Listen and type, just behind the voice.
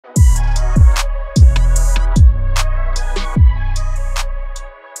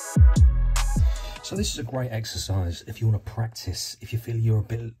So this is a great exercise if you want to practice, if you feel you're a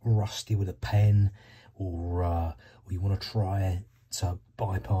bit rusty with a pen, or you want to try to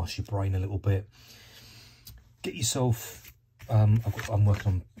bypass your brain a little bit. Get yourself, I'm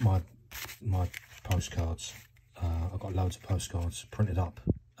working on my postcards. I've got loads of postcards printed up.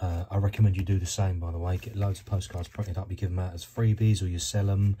 I recommend you do the same, by the way. Get loads of postcards printed up. You give them out as freebies, or you sell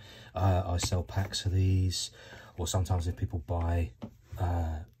them. I sell packs of these, or sometimes if people buy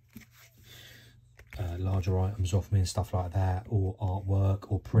larger items off me and stuff like that, or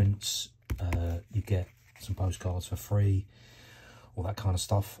artwork or prints, you get some postcards for free, all that kind of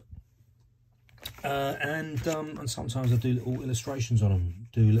stuff. And sometimes I do little illustrations on them,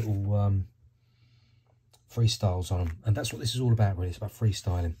 do little freestyles on them, and that's what this is all about, really. It's about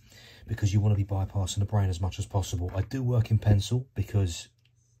freestyling, because you want to be bypassing the brain as much as possible. I do work in pencil because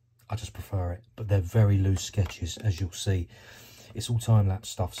I just prefer it, but they're very loose sketches, as you'll see. It's all time-lapse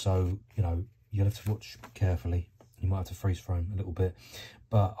stuff, so you know you'll have to watch carefully. You might have to freeze frame a little bit,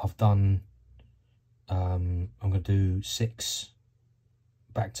 but I've done I'm going to do 6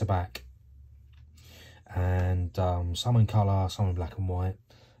 back to back, and some in colour, some in black and white.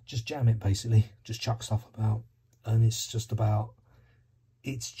 Just jam it, basically. Just chuck stuff about, and it's just about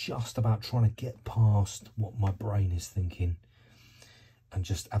trying to get past what my brain is thinking and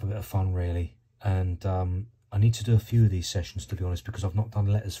just have a bit of fun, really. And I need to do a few of these sessions, to be honest, because I've not done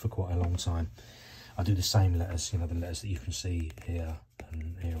letters for quite a long time. I do the same letters, you know, the letters that you can see here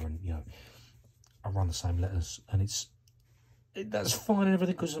and here, and you know, I run the same letters, and that's fine and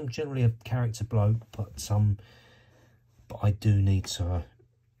everything, because I'm generally a character bloke, but I do need to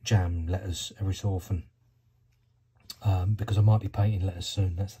jam letters every so often, because I might be painting letters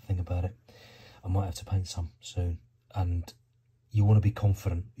soon. That's the thing about it. I might have to paint some soon, and you want to be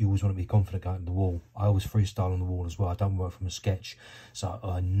confident. You always want to be confident going to the wall. I always freestyle on the wall as well. I don't work from a sketch, so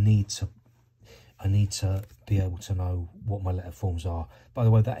I need to be able to know what my letter forms are. By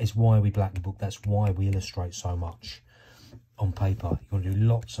the way, that is why we blackbook. That's why we illustrate so much on paper. You want to do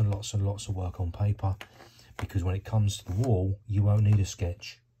lots and lots and lots of work on paper, because when it comes to the wall, you won't need a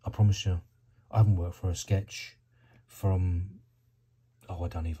sketch. I promise you. I haven't worked for a sketch from, oh, I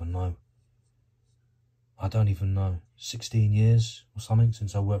don't even know, 16 years or something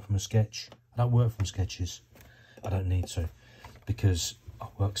since I worked from a sketch. I don't work from sketches. I don't need to, because I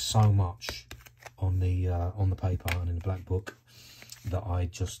work so much on the paper and in the black book that I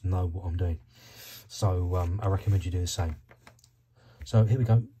just know what I'm doing. So I recommend you do the same. So here we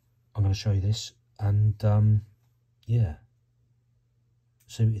go. I'm going to show you this, and yeah,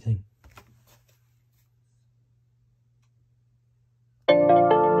 see what you think.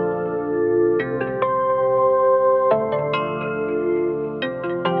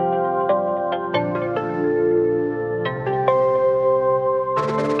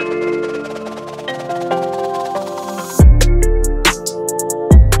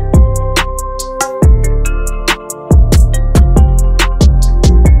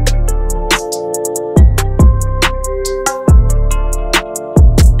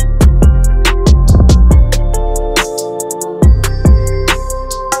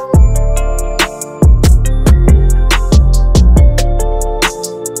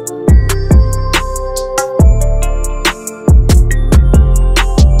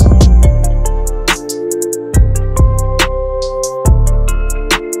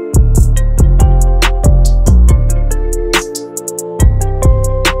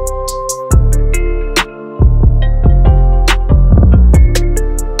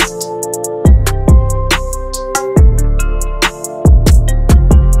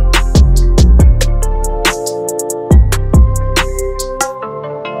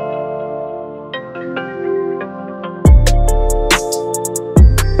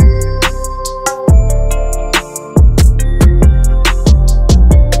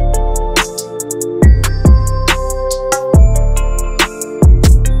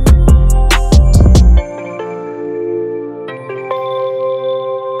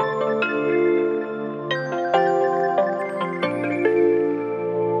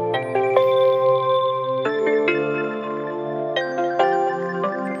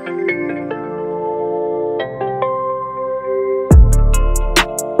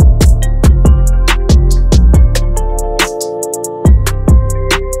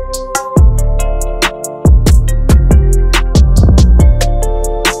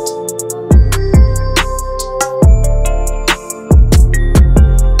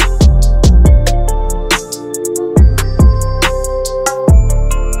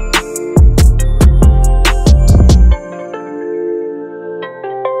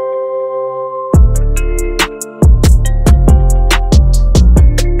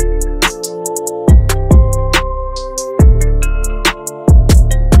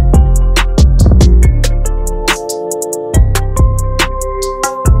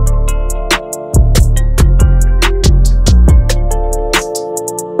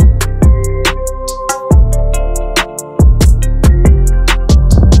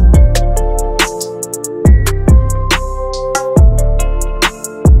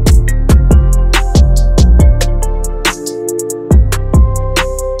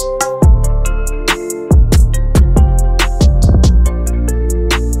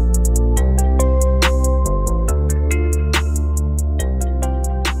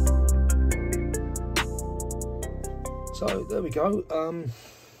 So there we go.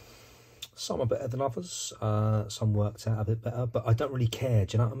 Some are better than others. Some worked out a bit better, but I don't really care.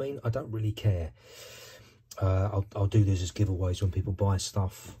 Do you know what I mean? I don't really care. I'll do these as giveaways when people buy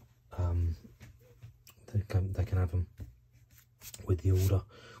stuff. They can have them with the order,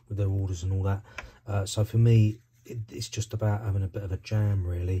 with their orders and all that. So for me, it's just about having a bit of a jam,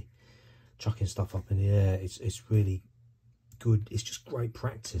 really. Chucking stuff up in the air. It's really good. It's just great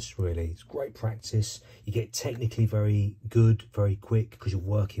practice, really. It's great practice. You get technically very good, very quick, because you're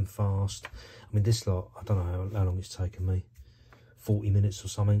working fast. I mean, this lot, I don't know how long it's taken me. 40 minutes or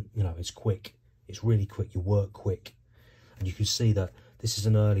something. You know, it's quick. It's really quick. You work quick. And you can see that this is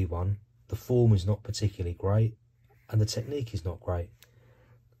an early one. The form is not particularly great. And the technique is not great.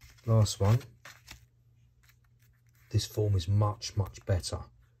 Last one. This form is much, much better.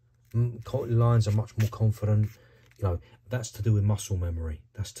 Lines are much more confident. You know, that's to do with muscle memory.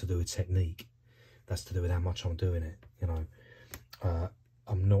 That's to do with technique. That's to do with how much I'm doing it. You know,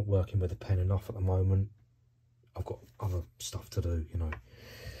 I'm not working with a pen enough at the moment. I've got other stuff to do. You know,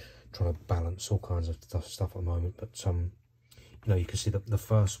 trying to balance all kinds of stuff at the moment. But you know, you can see that the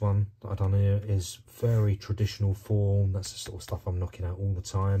first one that I've done here is very traditional form. That's the sort of stuff I'm knocking out all the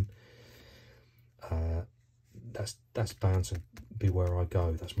time. That's bound to be where I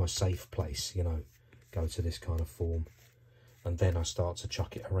go. That's my safe place, you know, go to this kind of form. And then I start to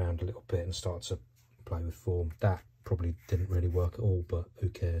chuck it around a little bit and start to play with form. That probably didn't really work at all, but who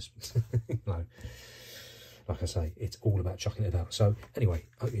cares? You know, like I say, it's all about chucking it about. So anyway,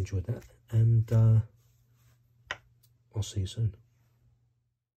 I hope you enjoyed that, and I'll see you soon.